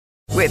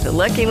With the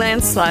Lucky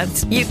Land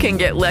Slots, you can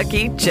get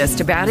lucky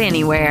just about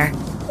anywhere.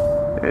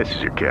 This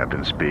is your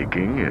captain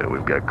speaking.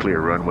 We've got clear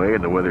runway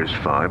and the weather's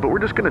fine, but we're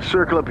just going to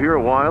circle up here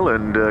a while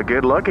and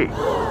get lucky.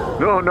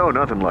 No,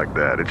 nothing like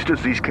that. It's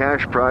just these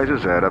cash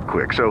prizes add up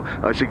quick. So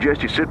I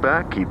suggest you sit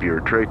back, keep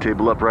your tray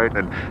table upright,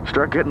 and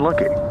start getting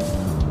lucky.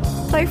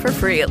 Play for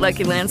free at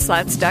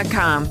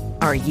LuckyLandSlots.com.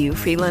 Are you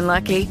feeling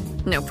lucky?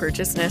 No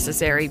purchase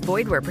necessary.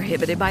 Void where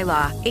prohibited by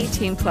law.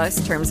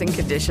 18+ terms and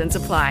conditions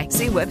apply.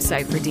 See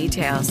website for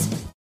details.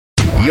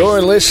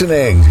 You're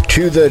listening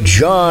to the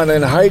John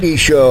and Heidi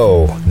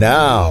Show,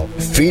 now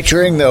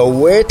featuring the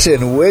wit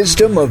and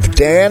wisdom of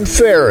Dan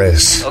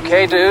Ferris.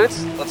 Okay,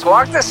 dudes, let's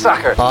walk this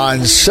sucker.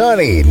 On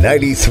Sunny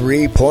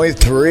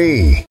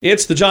 93.3.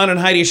 It's the John and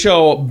Heidi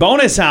Show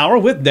bonus hour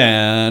with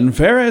Dan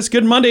Ferris.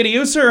 Good Monday to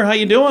you, sir. How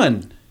you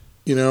doing?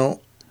 You know,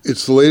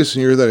 it's the latest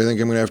in the year that I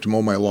think I'm going to have to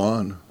mow my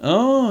lawn.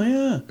 Oh,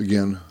 yeah.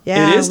 Again.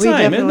 Yeah, it is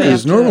time, isn't it?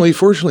 Because normally,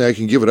 fortunately, I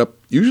can give it up.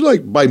 Usually,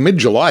 like by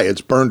mid-July,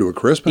 it's burned to a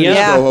crisp. And yeah. I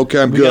just go,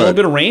 okay, I'm we good. got a little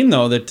bit of rain,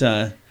 though,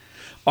 that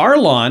our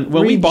lawn,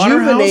 when we bought our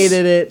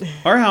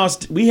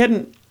house, we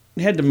hadn't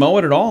had to mow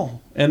it at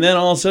all. And then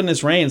all of a sudden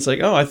it's rain. It's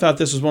like, oh, I thought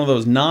this was one of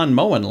those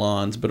non-mowing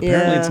lawns, but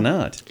apparently it's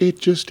not. It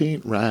just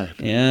ain't right.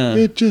 Yeah.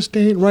 It just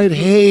ain't right.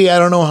 Hey, I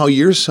don't know how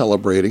you're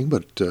celebrating,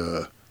 but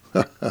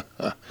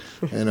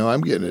I know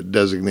I'm getting a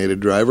designated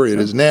driver. It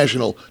is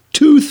National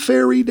Tooth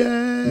Fairy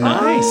Day.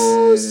 Nice.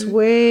 Oh,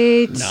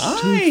 sweet.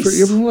 Nice.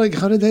 You ever like,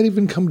 how did that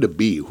even come to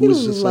be? Who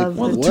is this? Like,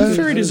 well, the Tooth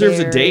Fairy deserves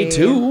a day,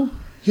 too.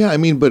 Yeah, I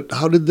mean, but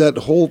how did that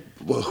whole...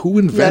 who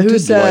invented, who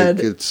said,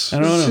 like, it's... I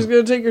don't know. She's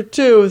going to take your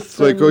tooth. It's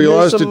like, oh, you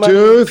lost a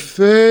tooth?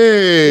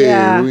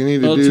 Hey, we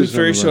need to do something. Tooth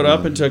Fairy showed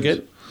up and took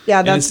it.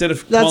 Yeah, that's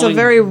a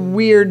very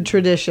weird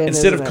tradition.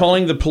 Instead of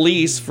calling the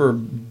police for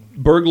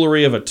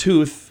burglary of a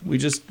tooth, we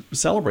just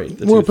celebrate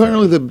the tooth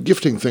apparently fairy. the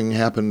gifting thing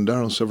happened, I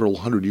don't know, several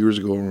hundred years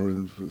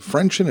ago.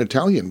 French and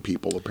Italian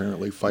people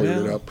apparently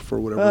fired it up for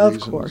whatever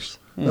reasons. Of course.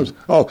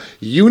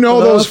 You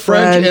know those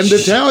French and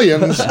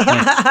Italians.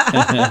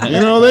 You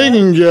know they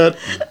can get.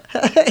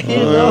 You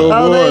know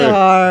how they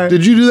are.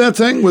 Did you do that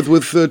thing with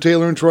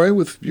Taylor and Troy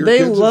with your kids?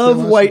 They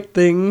love white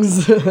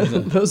things.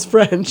 Those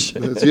French.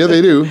 Yeah,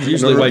 they do.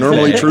 Usually white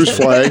normally flags. truce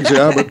flags.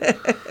 Yeah, but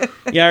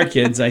yeah, our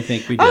kids, I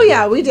think we did. Oh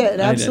yeah, we did.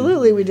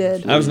 Absolutely, we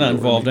did. I was not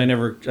involved. I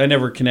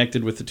never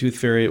connected with the Tooth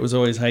Fairy. It was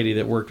always Heidi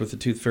that worked with the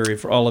Tooth Fairy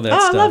for all of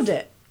that stuff. I loved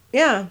it.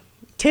 Yeah.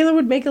 Taylor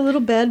would make a little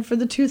bed for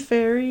the Tooth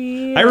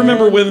Fairy. I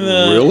remember when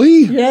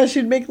Really? Yeah,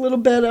 she'd make a little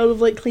bed out of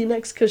like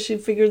Kleenex because she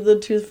figured the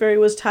Tooth Fairy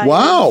was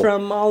tired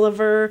from all of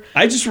her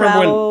I just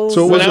travels.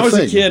 remember when I was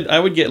a kid, I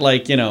would get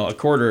like, a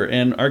quarter,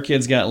 and our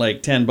kids got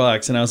like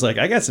 $10, and I was like,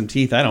 I got some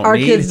teeth I don't need. Our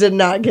kids did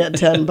not get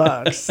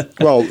 $10.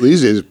 Well,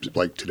 these days,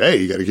 like today,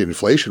 you got to get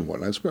inflation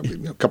one. That's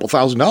probably a couple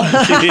 $1,000.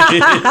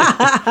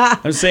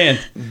 I'm saying,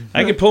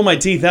 I could pull my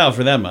teeth out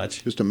for that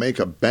much. Just to make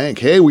a bank.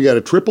 Hey, we got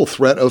a triple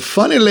threat of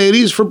funny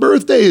ladies for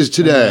birthdays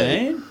today.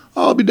 Okay.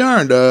 I'll be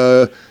darned.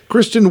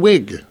 Kristen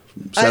Wiig,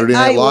 Saturday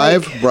Night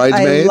Live,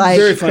 Bridesmaids. I like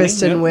Very funny.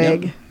 Kristen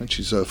Wiig. Yep. And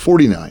she's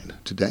 49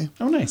 today.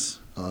 Oh, nice.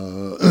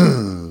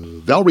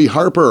 Valerie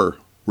Harper,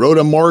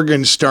 Rhoda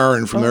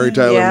Morgenstern from Mary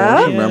Tyler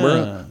Moore, remember?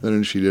 Yeah.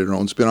 Then she did her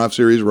own spin-off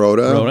series,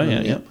 Rhoda.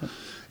 Yeah.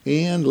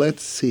 And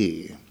let's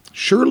see,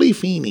 Shirley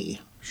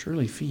Feeney.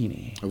 Shirley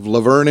Feeney. Of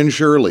Laverne and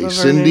Shirley. Laverne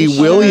Cindy and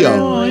Shirley.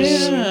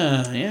 Williams.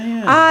 Oh,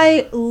 yeah.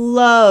 I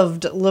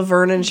loved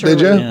Laverne and Shirley.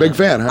 Did you? Yeah. Big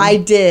fan, huh? I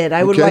did.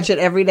 I would Okay. watch it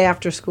every day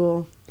after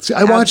school. See,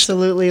 I watched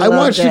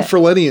it for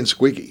Lenny and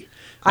Squiggy.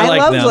 I like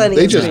loved them. Lenny.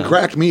 They and just Squiggy.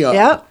 cracked me up.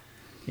 Yep.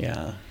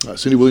 Yeah.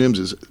 Cindy Williams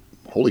is,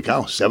 holy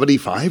cow,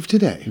 75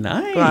 today.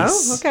 Nice. Wow.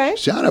 Okay.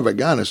 Son of a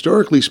gun.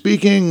 Historically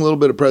speaking, a little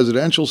bit of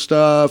presidential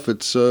stuff.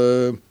 It's,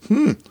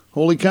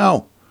 holy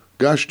cow.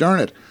 Gosh darn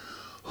it.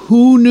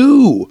 Who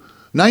knew?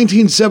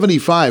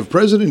 1975,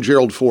 President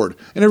Gerald Ford.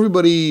 And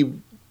everybody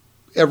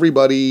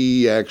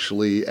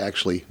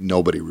actually,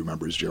 nobody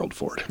remembers Gerald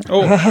Ford.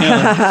 Oh,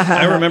 yeah.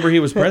 I remember he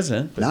was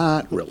president.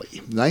 Not really.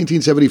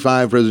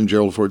 1975, President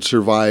Gerald Ford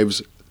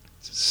survives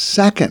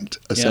second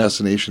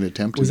assassination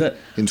attempt Was that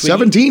in Twiggy?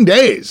 17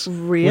 days.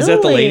 Really? Was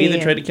that the lady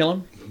that tried to kill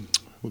him?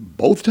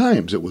 Both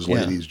times it was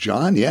ladies,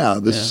 John. Yeah,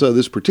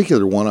 this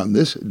particular one on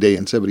this day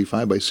in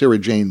 75 by Sarah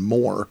Jane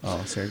Moore.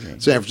 Oh, Sarah Jane.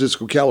 San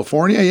Francisco,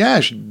 California.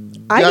 Yeah,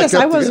 I guess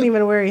I wasn't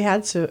even aware he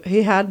had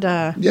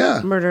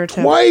murder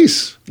attempt.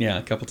 Twice. Yeah,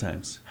 a couple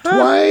times.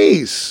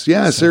 Twice.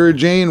 Yeah, Sarah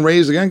Jane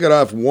raised the gun, got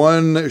off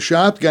one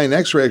shot. The guy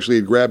next to her actually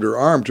had grabbed her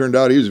arm. Turned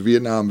out he was a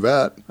Vietnam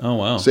vet. Oh,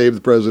 wow. Saved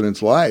the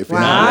president's life. Wow.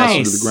 Blasted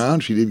Nice. to the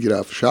ground. She did get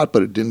off a shot,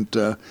 but it didn't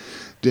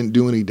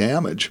do any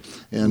damage.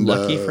 And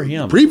Lucky for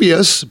him.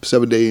 Previous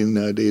 7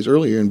 days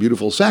earlier in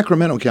beautiful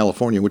Sacramento,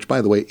 California, which,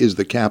 by the way, is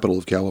the capital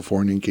of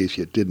California, in case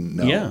you didn't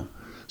know. Yeah.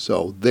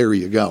 So there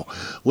you go.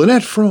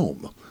 Lynette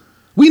Fromme.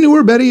 We knew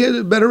her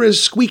better as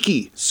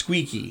Squeaky.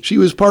 Squeaky. She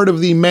was part of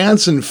the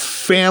Manson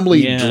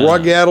family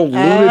drug-addled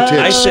lunatic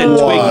I said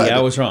squad. Twiggy. I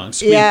was wrong.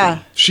 Squeaky. Yeah.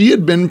 She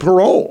had been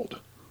paroled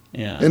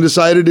Yeah. and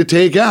decided to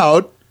take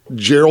out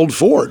Gerald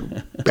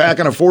Ford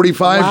packing a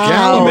 45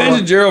 caliber.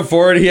 Imagine Gerald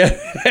Ford.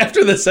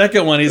 After the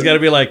second one, he's got to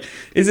be like,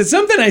 "Is it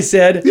something I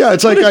said?" Yeah,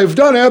 it's like I've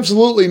done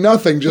absolutely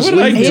nothing. Just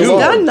leave me alone.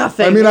 He's done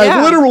nothing. I mean,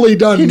 I've literally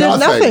done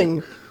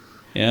nothing.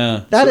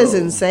 Yeah, that is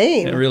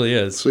insane. It really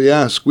is. So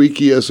yeah,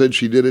 Squeaky said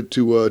she did it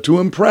to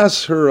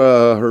impress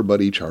her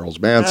buddy Charles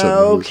Manson.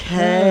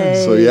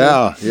 Okay. So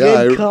yeah,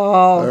 Good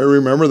call. I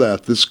remember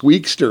that, the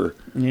Squeakster.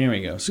 Here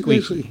we go,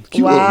 Squeaky.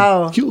 Cute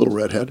little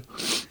redhead.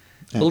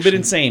 A little bit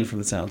insane from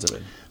the sounds of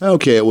it.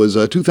 Okay, it was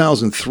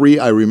 2003.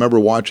 I remember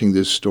watching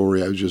this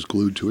story. I was just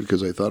glued to it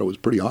because I thought it was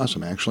pretty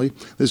awesome, actually.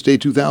 This day,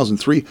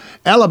 2003,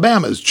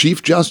 Alabama's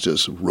Chief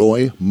Justice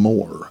Roy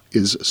Moore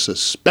is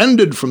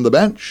suspended from the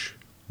bench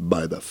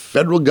by the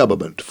federal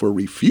government for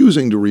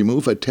refusing to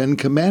remove a Ten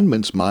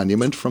Commandments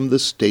monument from the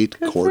state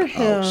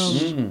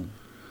courthouse.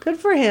 Good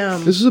for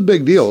him. This is a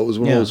big deal. It was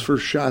one of those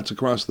first shots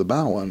across the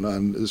bow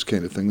on this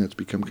kind of thing that's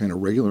become kind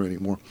of regular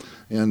anymore.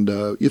 And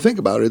you think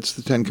about it, it's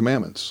the Ten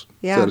Commandments.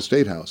 Yeah. It's at a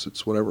state house.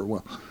 It's whatever.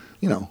 Well,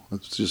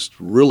 it's just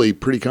really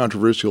pretty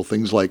controversial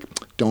things like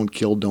don't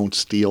kill, don't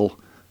steal,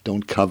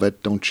 don't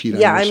covet, don't cheat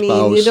on your spouse. Yeah,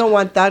 I mean, you don't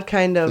want that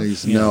kind of,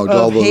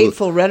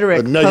 hateful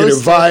rhetoric. The negative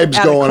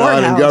vibes going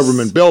on in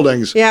government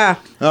buildings. Yeah.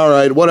 All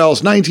right, what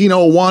else?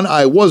 1901,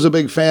 I was a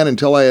big fan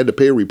until I had to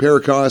pay repair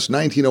costs.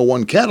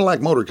 1901,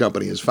 Cadillac Motor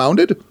Company is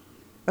founded.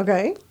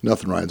 Okay.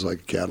 Nothing rides like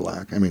a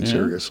Cadillac. I mean,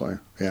 seriously.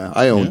 Yeah,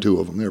 I own two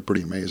of them. They're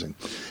pretty amazing.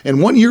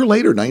 And 1 year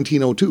later,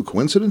 1902,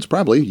 coincidence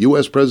probably,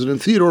 U.S.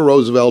 President Theodore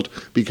Roosevelt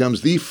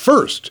becomes the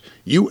first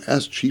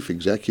U.S. chief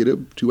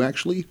executive to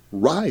actually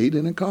ride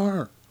in a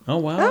car. Oh,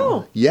 wow.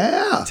 Oh.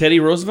 Yeah. Teddy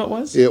Roosevelt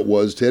was? It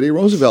was Teddy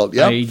Roosevelt.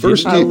 Yeah. I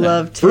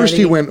love Teddy. First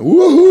he went,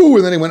 woohoo,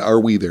 and then he went,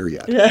 are we there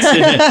yet?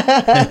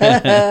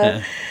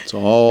 It's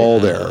all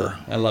there.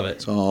 I love it.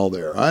 It's all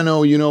there. I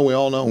know, we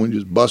all know. We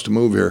just bust a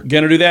move here.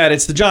 Gonna do that.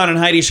 It's the John and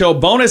Heidi Show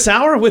bonus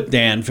hour with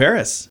Dan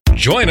Ferris.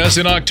 Join us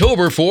in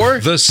October for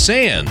The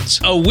Sands,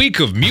 a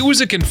week of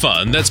music and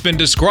fun that's been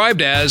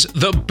described as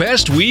the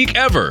best week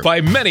ever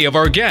by many of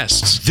our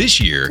guests. This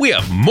year, we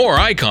have more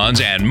icons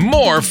and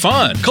more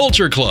fun.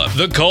 Culture Club,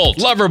 The Cult,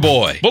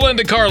 Loverboy,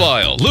 Belinda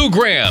Carlisle, Lou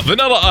Graham,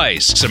 Vanilla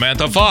Ice,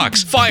 Samantha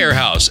Fox,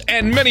 Firehouse,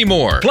 and many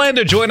more. Plan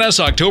to join us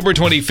October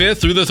 25th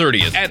through the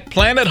 30th at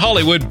Planet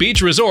Hollywood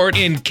Beach Resort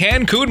in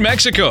Cancun,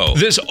 Mexico.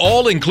 This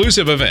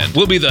all-inclusive event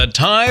will be the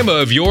time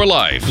of your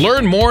life.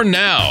 Learn more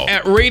now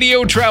at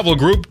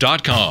radiotravelgroup.com.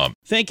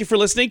 Thank you for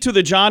listening to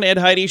the John and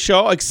Heidi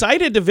Show.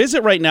 Excited to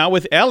visit right now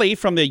with Elly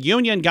from the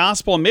Union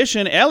Gospel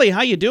Mission. Elly,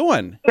 how you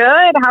doing?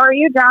 Good. How are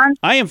you, John?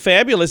 I am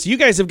fabulous. You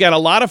guys have got a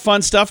lot of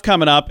fun stuff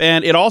coming up,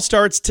 and it all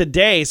starts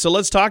today. So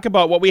let's talk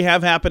about what we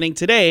have happening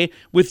today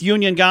with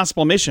Union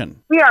Gospel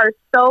Mission. We are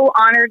so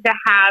honored to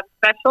have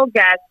special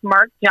guest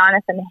Mark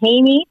Jonathan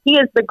Haney. He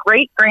is the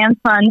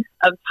great-grandson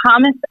of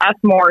Thomas F.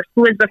 Morse,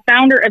 who is the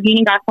founder of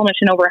Union Gospel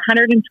Mission over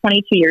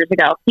 122 years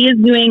ago. He is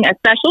doing a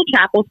special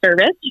chapel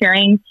service,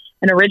 sharing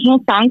an original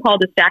song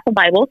called A Stack of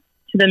Bibles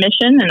to the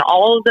mission and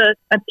all of the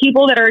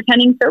people that are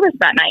attending service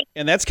that night.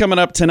 And that's coming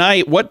up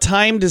tonight. What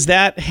time does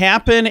that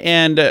happen,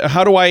 and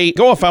how do I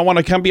go if I want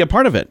to come be a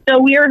part of it? So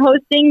we are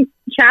hosting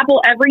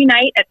chapel every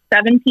night at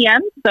 7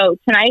 p.m. So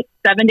tonight,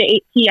 7 to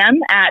 8 p.m.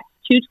 at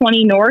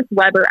 220 North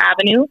Weber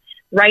Avenue,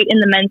 right in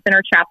the Men's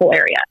Center Chapel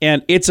area.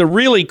 And it's a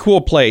really cool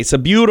place, a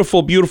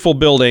beautiful, beautiful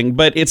building,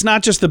 but it's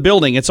not just the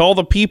building, it's all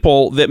the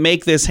people that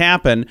make this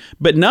happen.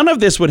 But none of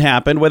this would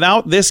happen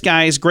without this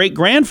guy's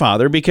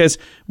great-grandfather, because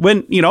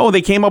when,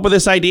 they came up with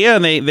this idea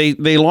and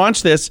they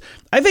launched this,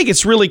 I think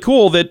it's really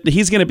cool that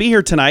he's going to be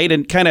here tonight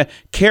and kind of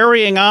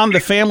carrying on the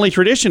family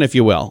tradition, if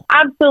you will.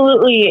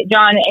 Absolutely,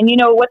 John. And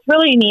what's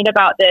really neat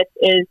about this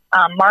is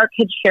Mark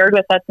had shared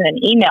with us in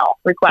an email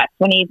request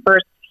when he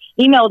first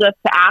emailed us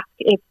to ask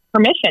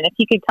permission if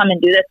he could come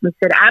and do this. We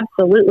said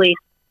absolutely,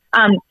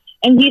 and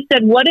he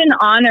said, what an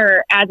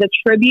honor as a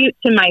tribute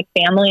to my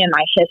family and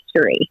my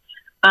history,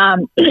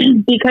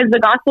 because the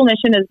gospel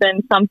mission has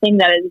been something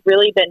that has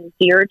really been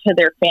dear to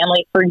their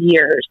family for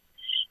years.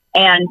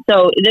 And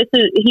so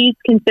he's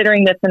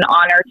considering this an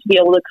honor to be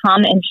able to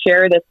come and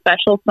share this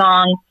special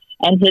song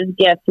and his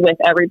gift with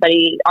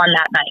everybody on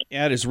that night.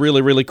 Yeah, it is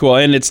really, really cool.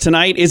 And it's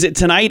tonight. Is it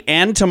tonight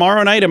and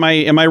tomorrow night? Am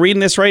I reading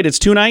this right? It's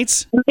 2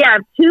 nights? We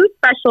have 2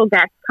 special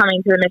guests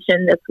coming to the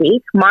mission this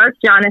week. Mark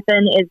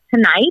Jonathan is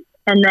tonight,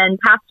 and then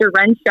Pastor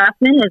Ren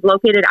Schaffman is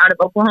located out of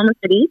Oklahoma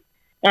City,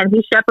 and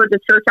he shepherds a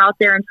church out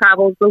there and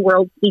travels the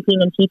world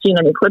speaking and teaching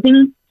and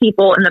equipping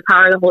people in the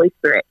power of the Holy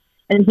Spirit.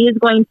 And he is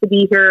going to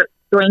be here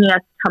joining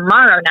us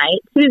tomorrow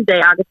night,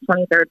 Tuesday, August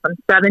 23rd, from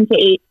 7 to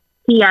 8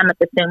 p.m. at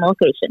the same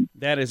location.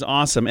 That is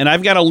awesome. And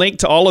I've got a link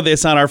to all of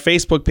this on our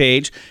Facebook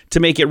page to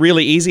make it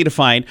really easy to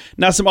find.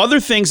 Now, some other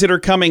things that are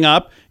coming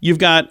up. You've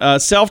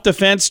got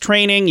self-defense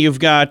training. You've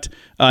got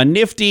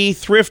Nifty,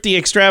 Thrifty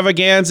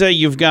Extravaganza.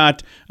 You've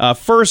got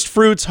First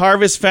Fruits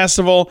Harvest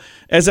Festival.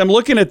 As I'm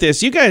looking at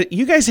this, you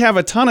guys have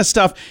a ton of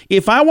stuff.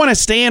 If I want to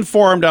stay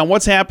informed on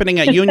what's happening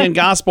at Union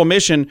Gospel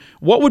Mission,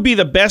 what would be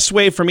the best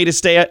way for me to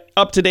stay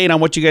up to date on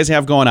what you guys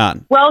have going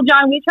on? Well,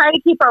 John, we try to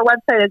keep our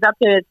website as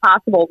updated as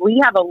possible. We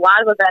have a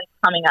lot of events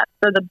coming up.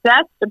 So the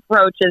best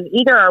approach is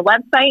either our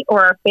website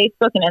or our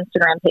Facebook and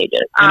Instagram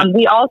pages.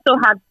 We also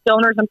have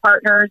donors and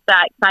partners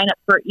that sign up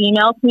for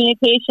email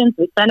communications.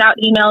 We send out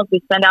emails,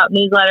 we send out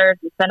newsletters,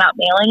 we send out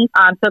mailings.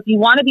 So if you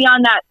want to be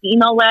on that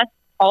email list,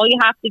 all you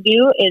have to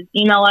do is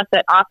email us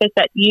at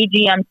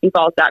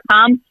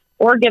office@ugmsiouxfalls.com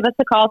or give us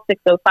a call,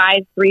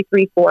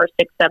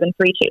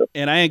 605-334-6732.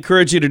 And I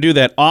encourage you to do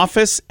that,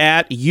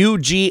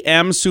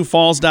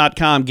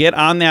 office@ugmsiouxfalls.com. Get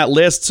on that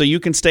list so you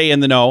can stay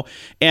in the know.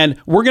 And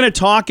we're going to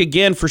talk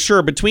again for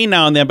sure between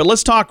now and then, but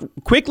let's talk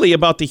quickly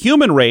about the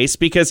human race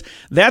because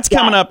that's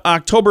coming up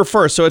October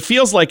 1st. So it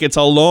feels like it's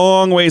a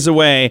long ways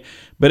away,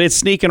 but it's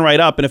sneaking right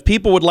up. And if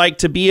people would like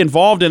to be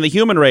involved in the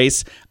human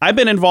race, I've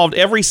been involved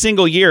every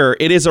single year.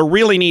 It is a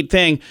really neat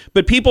thing,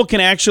 but people can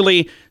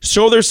actually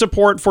show their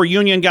support for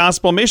Union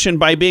Gospel Mission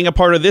by being a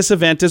part of this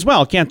event as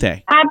well, can't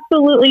they?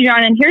 Absolutely,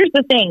 John. And here's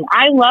the thing.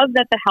 I love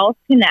that the Health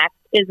Connect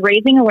is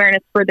raising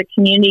awareness for the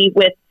community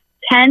with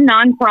 10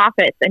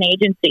 nonprofits and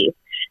agencies.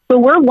 So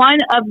we're one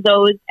of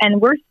those, and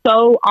we're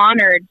so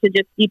honored to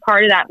just be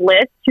part of that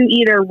list to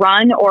either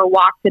run or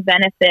walk to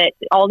benefit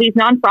all these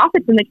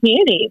nonprofits in the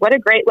community. What a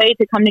great way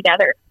to come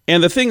together.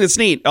 And the thing that's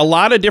neat, a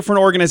lot of different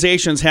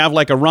organizations have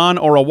like a run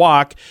or a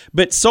walk,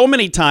 but so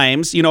many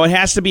times, it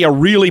has to be a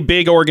really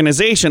big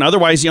organization.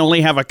 Otherwise, you only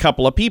have a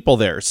couple of people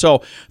there.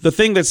 So the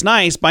thing that's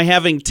nice, by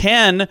having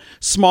 10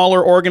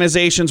 smaller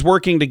organizations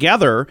working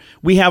together,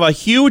 we have a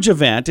huge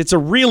event. It's a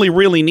really,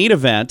 really neat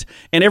event,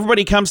 and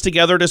everybody comes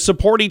together to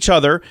support each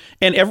other.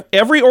 And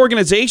every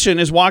organization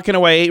is walking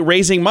away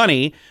raising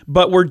money,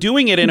 but we're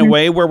doing it in a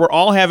way where we're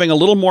all having a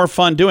little more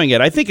fun doing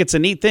it. I think it's a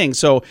neat thing.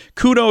 So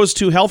kudos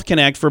to Health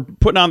Connect for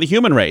putting on the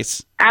human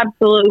race.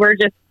 Absolutely. We're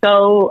just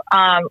so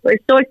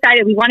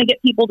excited. We want to get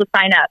people to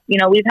sign up.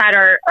 We've had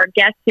our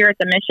guests here at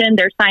the mission.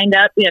 They're signed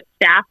up. We have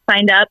staff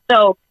signed up.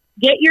 So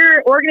get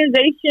your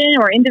organization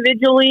or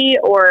individually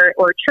or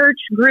church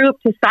group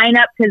to sign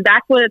up because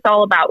that's what it's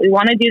all about. We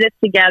want to do this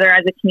together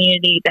as a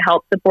community to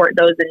help support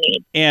those in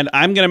need. And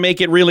I'm going to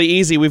make it really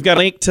easy. We've got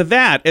a link to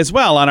that as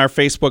well on our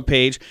Facebook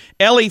page.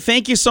 Elly,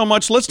 thank you so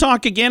much. Let's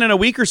talk again in a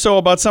week or so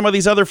about some of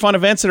these other fun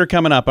events that are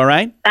coming up, all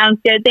right? Sounds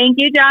good. Thank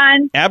you,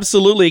 John.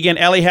 Absolutely. Again,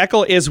 Elly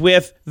Heckel is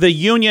with the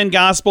Union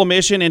Gospel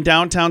Mission in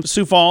downtown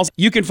Sioux Falls.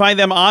 You can find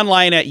them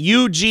online at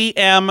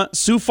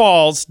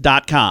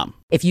ugmsiouxfalls.com.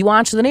 If you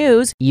watch the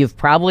news, you've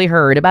probably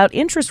heard about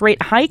interest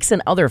rate hikes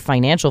and other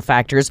financial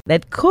factors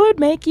that could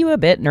make you a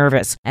bit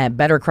nervous. At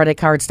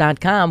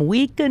BetterCreditCards.com,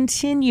 we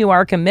continue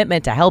our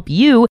commitment to help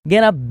you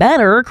get a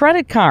better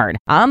credit card.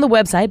 On the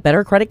website,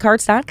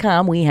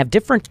 BetterCreditCards.com, we have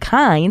different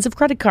kinds of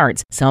credit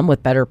cards, some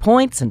with better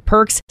points and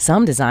perks,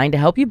 some designed to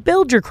help you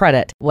build your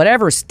credit.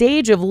 Whatever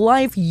stage of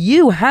life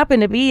you happen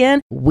to be in,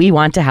 we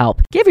want to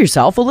help. Give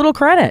yourself a little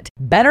credit.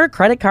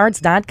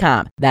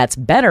 BetterCreditCards.com. That's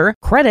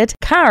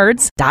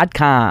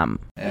BetterCreditCards.com.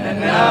 And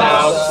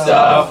now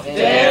stuff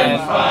Dan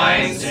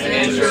finds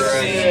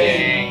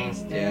interesting.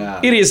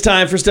 It is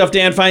time for Stuff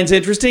Dan Finds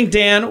Interesting.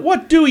 Dan,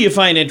 what do you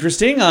find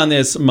interesting on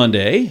this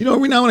Monday?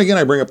 Every now and again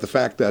I bring up the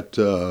fact that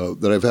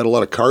I've had a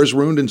lot of cars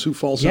ruined in Sioux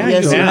Falls. Yeah,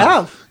 you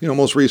have.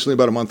 Most recently,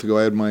 about a month ago,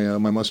 I had my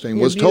Mustang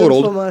was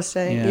totaled. Beautiful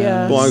Mustang,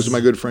 yeah. Belongs to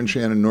my good friend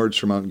Shannon Nords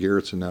from out in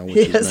Garrettson now, which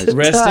is nice.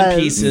 Rest in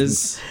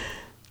pieces.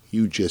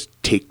 You just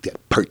take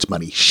that parts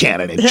money,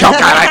 Shannon, and choke on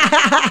it.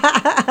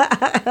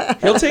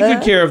 He'll take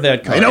good care of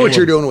that car. I know what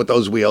you're doing with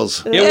those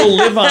wheels. It will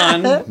live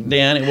on,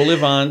 Dan. It will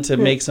live on to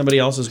make somebody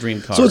else's dream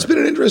car. So it's been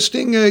an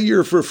interesting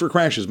year for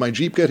crashes. My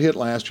Jeep got hit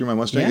last year. My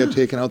Mustang got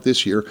taken out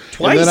this year.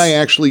 Twice. And then I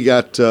actually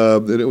got,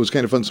 it was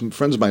kind of fun, some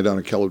friends of mine down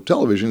at Keller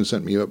Television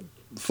sent me a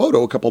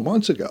photo a couple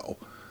months ago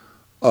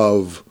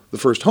of the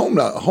first home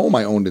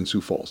I owned in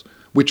Sioux Falls,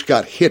 which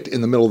got hit in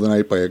the middle of the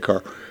night by a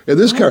car. And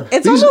this car...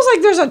 It's almost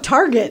like there's a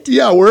target.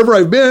 Yeah, wherever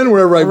I've been,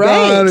 wherever I've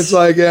gone, it's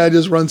like,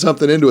 just run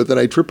something into it. Then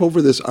I trip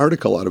over this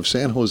article out of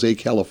San Jose,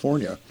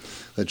 California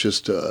that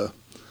just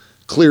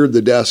cleared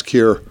the desk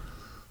here.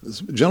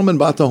 This gentleman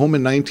bought the home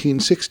in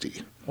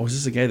 1960. Oh, is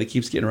this the guy that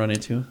keeps getting run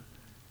into?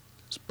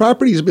 His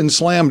property's been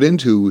slammed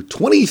into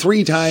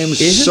 23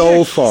 times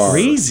so far.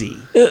 Crazy.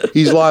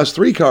 He's lost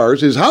 3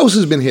 cars. His house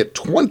has been hit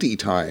 20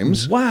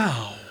 times.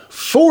 Wow.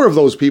 4 of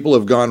those people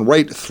have gone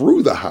right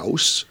through the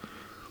house.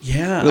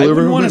 Yeah, I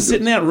wouldn't want to sit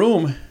in that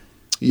room.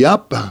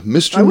 Yep, Mr.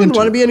 Minter. I wouldn't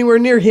want to be anywhere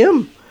near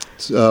him.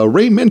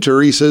 Ray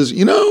Minter, he says,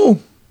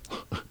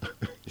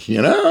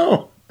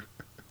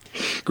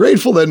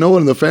 grateful that no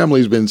one in the family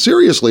has been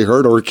seriously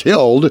hurt or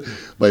killed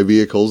by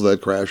vehicles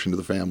that crash into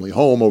the family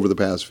home over the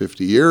past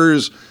 50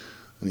 years.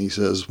 And he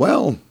says,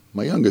 well,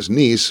 My youngest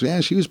niece,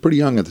 she was pretty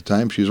young at the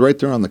time. She was right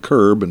there on the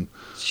curb, and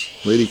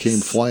lady came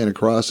flying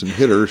across and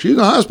hit her. She's in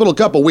the hospital a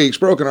couple weeks,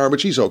 broken arm,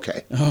 but she's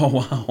okay. Oh,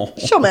 wow.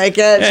 She'll make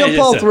it. She'll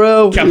pull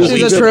through.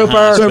 She's a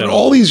trooper. So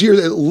all these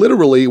years,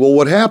 literally,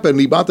 what happened,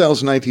 he bought the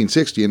house in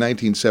 1960. In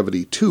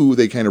 1972,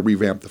 they kind of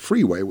revamped the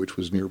freeway, which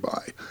was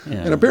nearby. Yeah.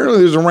 And apparently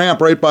there's a ramp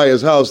right by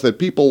his house that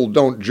people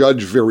don't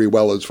judge very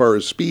well as far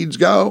as speeds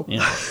go.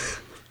 Yeah.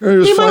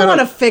 You might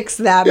want to fix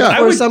that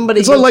before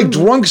somebody... It's like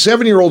drunk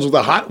 7-year-olds with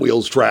a Hot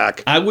Wheels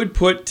track. I would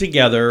put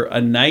together a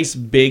nice,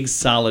 big,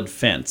 solid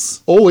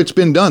fence. Oh, it's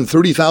been done.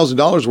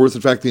 $30,000 worth.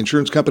 In fact, the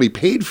insurance company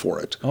paid for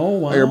it. Oh,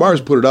 wow. Mayor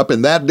Barrs put it up,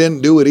 and that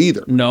didn't do it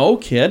either. No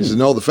kidding. He said,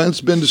 no, the fence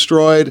has been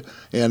destroyed,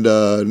 and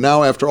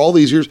now after all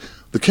these years,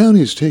 the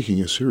county is taking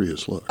a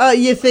serious look.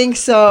 You think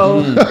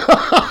so?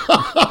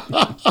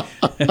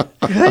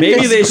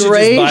 Maybe they should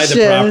just buy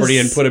the property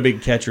and put a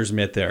big catcher's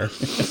mitt there.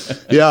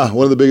 Yeah,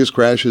 one of the biggest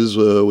crashes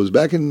was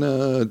back in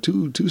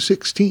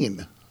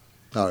 2016,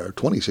 or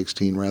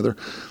 2016 rather.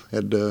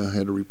 Had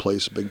to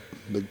replace a big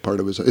part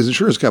of his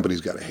insurance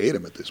company's got to hate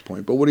him at this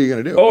point. But what are you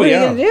going to do? Oh, what are you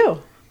going to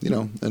do? You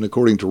know, and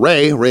according to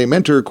Ray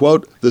Mentor,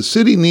 quote, the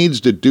city needs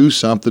to do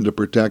something to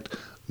protect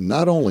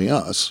not only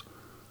us,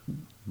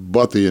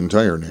 but the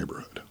entire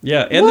neighborhood.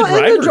 Yeah, and the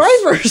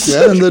drivers.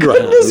 Yeah, and the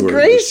drivers. Goodness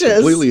gracious.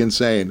 Completely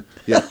insane.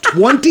 Yeah,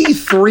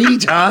 23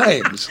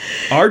 times.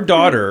 Our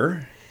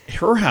daughter,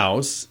 her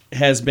house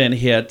has been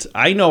hit,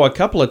 I know, a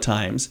couple of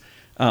times.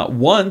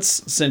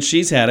 Once since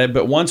she's had it,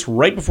 but once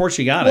right before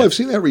she got it. I've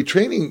seen that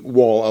retaining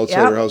wall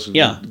outside her house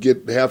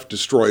get half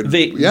destroyed.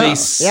 They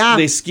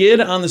skid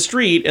on the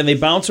street and they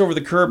bounce over the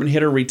curb and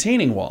hit her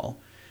retaining wall.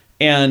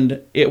 And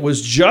it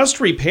was just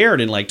repaired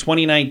in like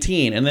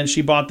 2019, and then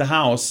she bought the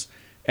house.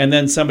 And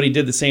then somebody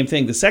did the same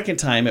thing. The second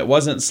time, it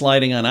wasn't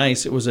sliding on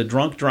ice. It was a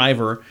drunk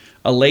driver,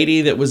 a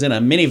lady that was in a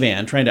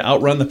minivan trying to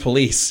outrun the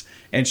police,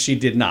 and she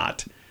did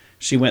not.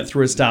 She went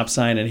through a stop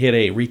sign and hit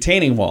a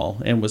retaining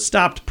wall and was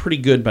stopped pretty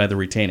good by the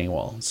retaining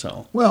wall.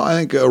 So, well,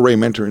 I think Ray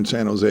Mentor in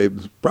San Jose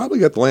probably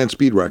got the land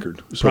speed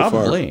record so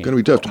far. Going to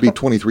be tough to beat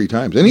 23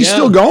 times. And he's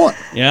still going.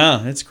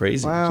 Yeah, it's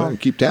crazy. Wow. So I can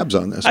keep tabs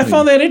on this. I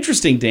found that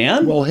interesting,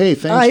 Dan. Well, hey,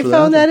 thanks for that. I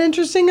found that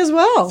interesting as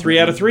well. 3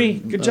 out of 3.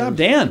 Good job,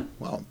 Dan.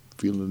 Well,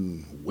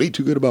 feeling way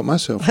too good about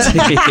myself.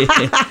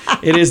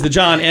 It is the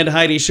John and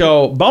Heidi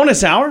Show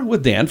bonus hour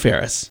with Dan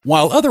Ferris.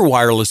 While other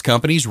wireless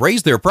companies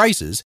raise their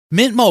prices,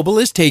 Mint Mobile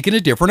has taken a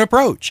different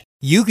approach.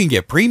 You can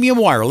get premium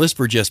wireless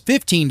for just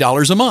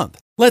 $15 a month.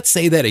 Let's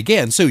say that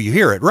again so you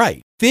hear it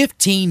right.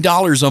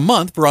 $15 a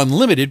month for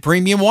unlimited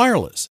premium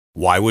wireless.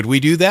 Why would we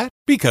do that?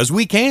 Because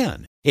we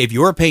can. If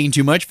you're paying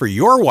too much for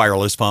your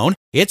wireless phone,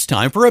 it's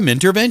time for a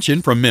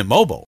Mintervention from Mint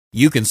Mobile.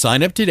 You can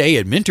sign up today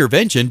at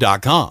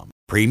Mintervention.com.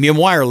 Premium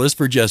wireless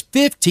for just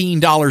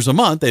 $15 a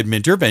month at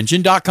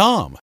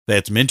Mintervention.com.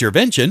 That's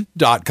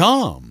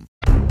Mintervention.com.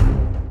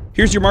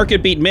 Here's your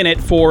Market Beat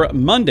Minute for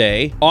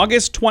Monday,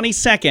 August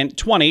 22nd,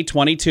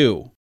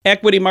 2022.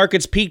 Equity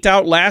markets peaked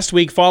out last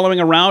week following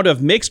a round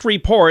of mixed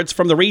reports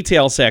from the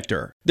retail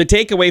sector. The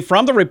takeaway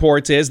from the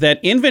reports is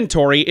that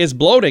inventory is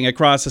bloating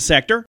across the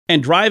sector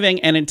and driving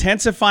an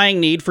intensifying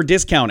need for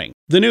discounting.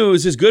 The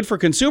news is good for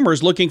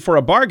consumers looking for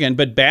a bargain,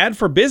 but bad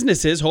for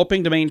businesses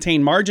hoping to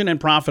maintain margin and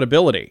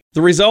profitability.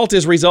 The result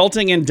is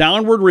resulting in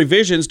downward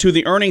revisions to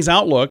the earnings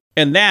outlook,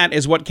 and that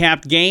is what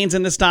capped gains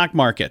in the stock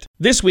market.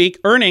 This week,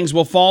 earnings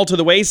will fall to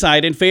the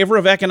wayside in favor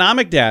of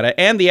economic data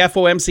and the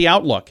FOMC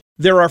outlook.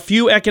 There are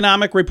few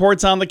economic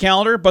reports on the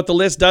calendar, but the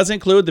list does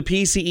include the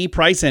PCE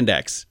price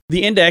index.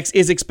 The index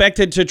is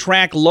expected to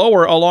track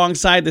lower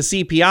alongside the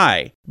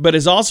CPI, but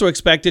is also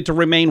expected to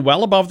remain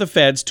well above the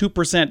Fed's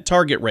 2%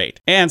 target rate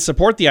and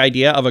support the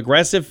idea of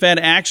aggressive Fed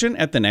action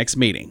at the next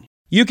meeting.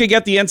 You can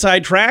get the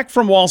inside track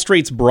from Wall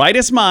Street's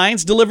brightest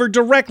minds delivered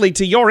directly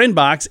to your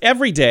inbox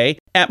every day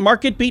at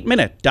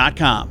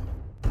MarketBeatMinute.com.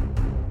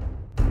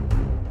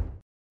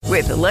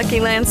 With the Lucky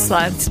Land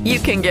Slots, you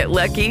can get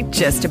lucky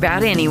just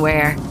about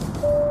anywhere.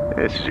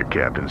 This is your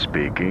captain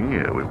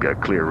speaking. We've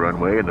got clear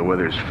runway and the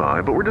weather's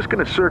fine, but we're just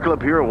going to circle up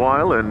here a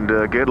while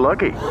and get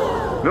lucky.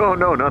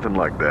 No, nothing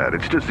like that.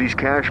 It's just these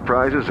cash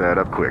prizes add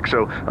up quick.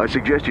 So I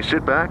suggest you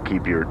sit back,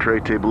 keep your tray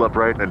table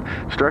upright, and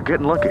start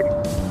getting lucky.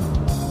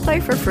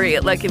 Play for free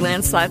at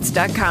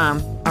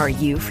LuckyLandSlots.com. Are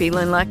you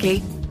feeling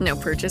lucky? No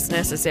purchase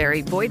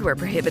necessary. Void where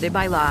prohibited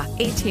by law.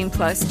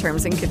 18+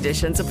 terms and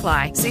conditions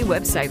apply. See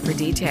website for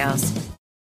details.